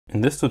In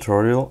this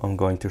tutorial, I'm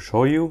going to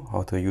show you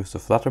how to use the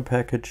Flutter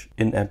package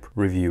in-app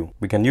review.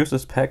 We can use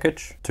this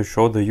package to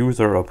show the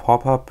user a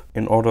pop-up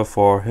in order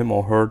for him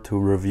or her to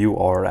review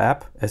our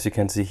app. As you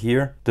can see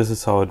here, this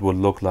is how it would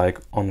look like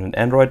on an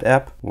Android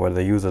app, where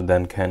the user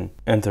then can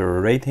enter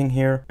a rating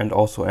here and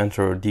also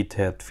enter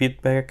detailed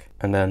feedback,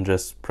 and then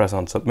just press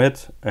on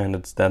submit, and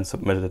it's then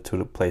submitted to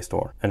the Play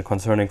Store. And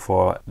concerning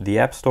for the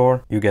App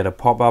Store, you get a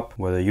pop-up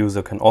where the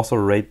user can also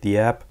rate the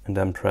app and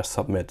then press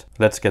submit.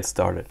 Let's get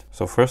started.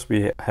 So first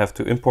we have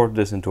to import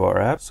this into our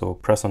app. So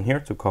press on here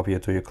to copy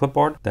it to your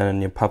clipboard. Then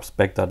in your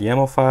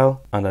pubspec.yaml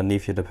file,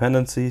 underneath your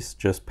dependencies,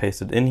 just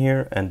paste it in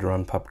here and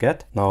run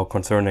pubget. Now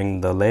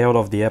concerning the layout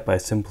of the app, I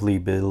simply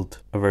built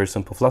a very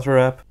simple Flutter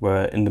app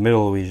where in the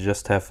middle we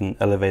just have an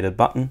elevated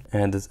button,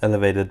 and this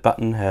elevated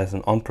button has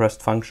an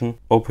onPressed function,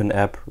 open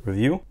app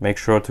review. Make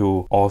sure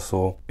to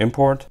also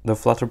import the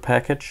Flutter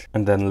package,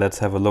 and then let's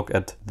have a look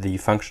at the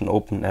function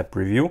open app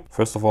review.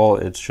 First of all,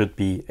 it should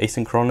be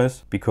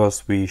asynchronous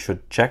because we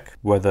should check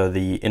whether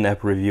the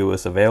in-app review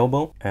is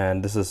available,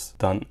 and this is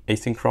done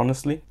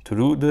asynchronously. To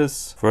do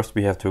this, first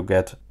we have to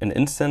get an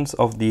instance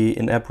of the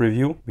in-app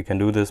review. We can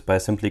do this by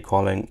simply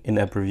calling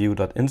in-app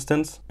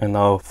review.instance. And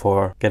now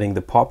for getting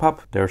the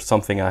pop-up, there's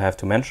something I have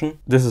to mention.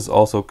 This is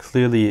also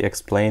clearly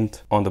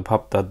explained on the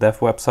pub.dev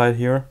website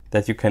here,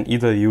 that you can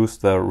either use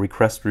the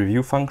request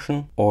review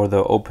function or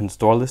the open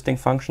store listing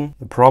function.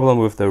 The problem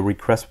with the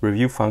request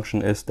review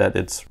function is that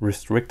it's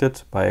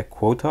restricted by a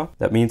quota.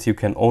 That means you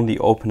can only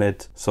open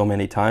it so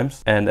many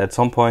times, and at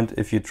some point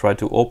if you try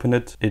to open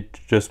it, it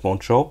just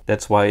won't show.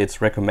 That's why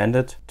it's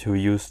recommended to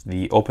use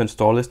the open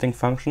store listing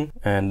function,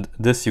 and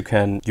this you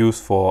can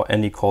use for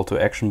any call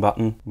to action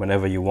button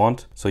whenever you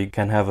want. So you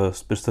can have a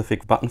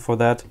specific button for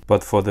that,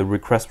 but for the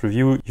request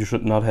review you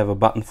should not have a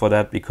button for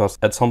that, because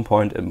at some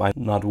point it might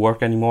not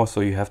work anymore.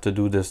 So you have to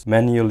do this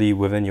manually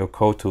within your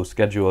code to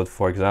schedule it,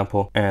 for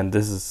example, and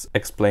this is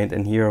explained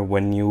in here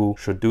when you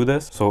should do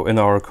this. So in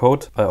our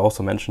code I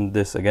also mentioned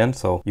this again,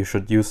 so you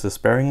should use this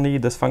sparingly,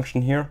 this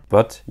function here,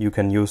 but you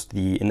can use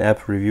the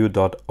in-app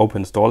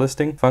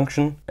review.openStoreListing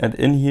function, and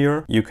in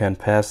here you can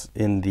pass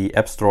in the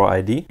App Store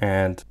ID.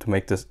 And to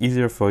make this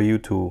easier for you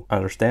to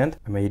understand,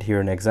 I made here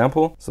an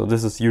example. So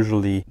this is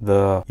usually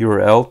the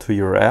URL to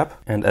your app,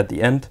 and at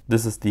the end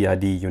this is the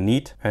ID you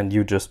need, and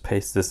you just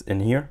paste this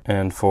in here.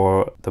 And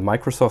for the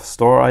Microsoft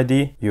Store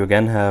ID, you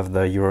again have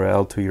the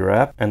URL to your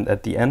app, and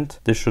at the end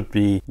this should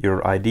be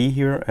your ID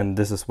here, and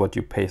this is what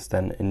you paste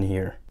then in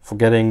here. For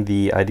getting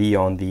the ID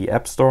on the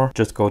App Store,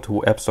 just go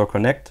to App Store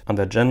Connect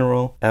under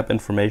General, App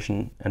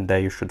Information, and there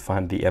you should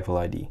find the Apple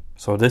ID.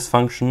 So this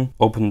function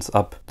opens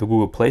up the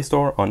Google Play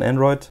Store on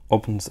Android,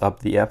 opens up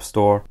the App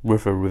Store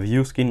with a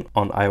review scheme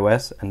on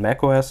iOS and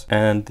macOS,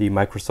 and the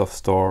Microsoft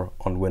Store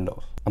on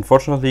Windows.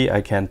 Unfortunately,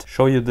 I can't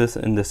show you this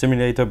in the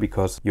simulator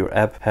because your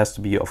app has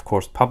to be, of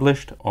course,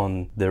 published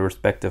on the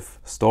respective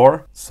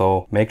store.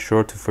 So make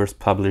sure to first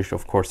publish,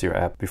 of course, your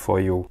app before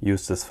you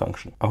use this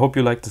function. I hope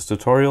you liked this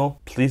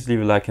tutorial. Please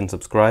leave a like and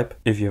subscribe.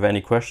 If you have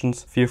any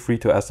questions, feel free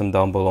to ask them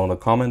down below in the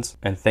comments,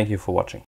 and thank you for watching.